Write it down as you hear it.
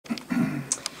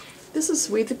This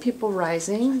is We the People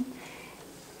Rising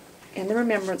and the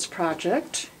Remembrance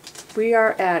Project. We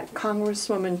are at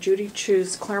Congresswoman Judy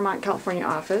Chu's Claremont, California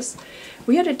office.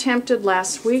 We had attempted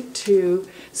last week to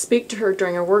speak to her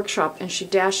during a workshop, and she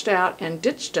dashed out and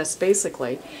ditched us,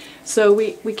 basically. So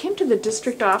we came to the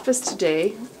district office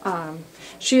today.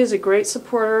 She is a great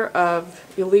supporter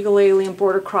of illegal alien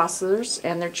border crossers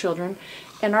and their children,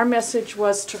 and our message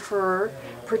was to her,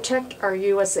 protect our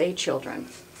USA children.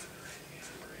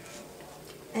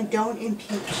 And don't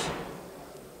impeach.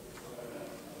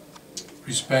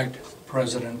 Respect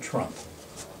President Trump.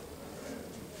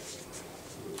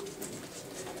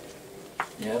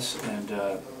 Yes,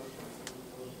 and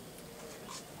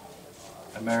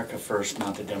America first,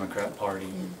 not the Democrat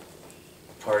Party.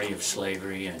 Party of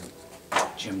slavery and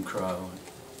Jim Crow.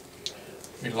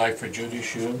 We'd like for Judy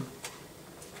Chu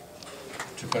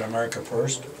to put America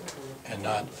first and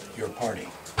not your party.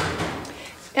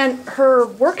 And her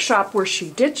workshop where she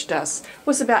ditched us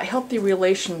was about healthy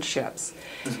relationships.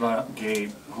 It was about gay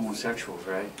homosexuals,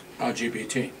 right?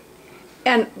 LGBT.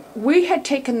 And we had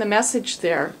taken the message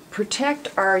there,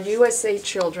 protect our USA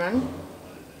children,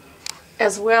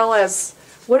 as well as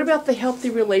what about the healthy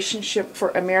relationship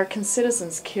for American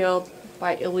citizens killed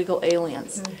by illegal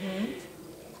aliens? Mm-hmm.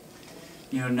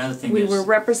 You know, another thing We is... were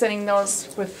representing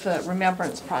those with the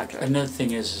Remembrance Project. Another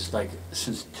thing is like,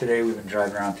 since today we've been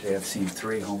driving around today, I've seen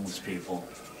 3 homeless people.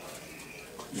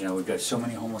 You know, we've got so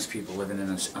many homeless people living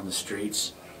on the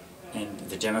streets, and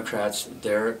the Democrats,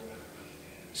 their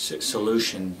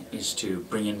solution is to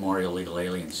bring in more illegal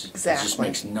aliens. Exactly. It just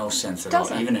makes no sense at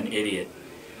all. Even an idiot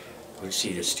would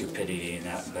see the stupidity in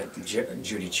that, but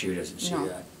Judy Chu doesn't see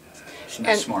that. She's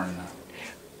not smart enough.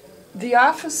 The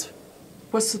office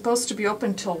was supposed to be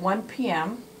open till 1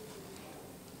 p.m.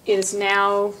 It is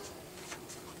now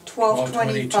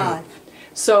 12:25.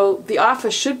 So the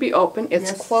office should be open.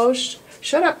 It's closed,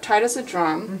 shut up tight as a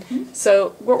drum.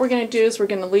 So what we're going to do is we're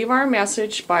going to leave our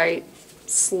message by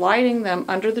sliding them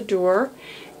under the door,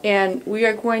 and we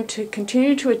are going to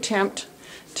continue to attempt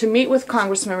to meet with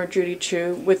Congresswoman Judy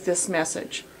Chu with this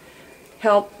message.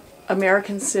 Help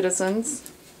American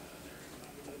citizens.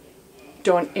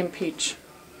 Don't impeach.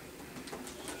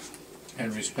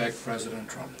 And respect President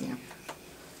Trump. Yeah.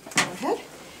 Go ahead.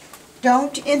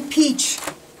 Don't impeach.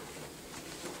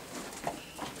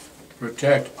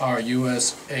 Protect our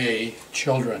USA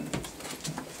children.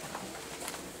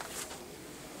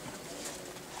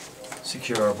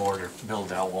 Secure our border, build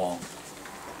that wall.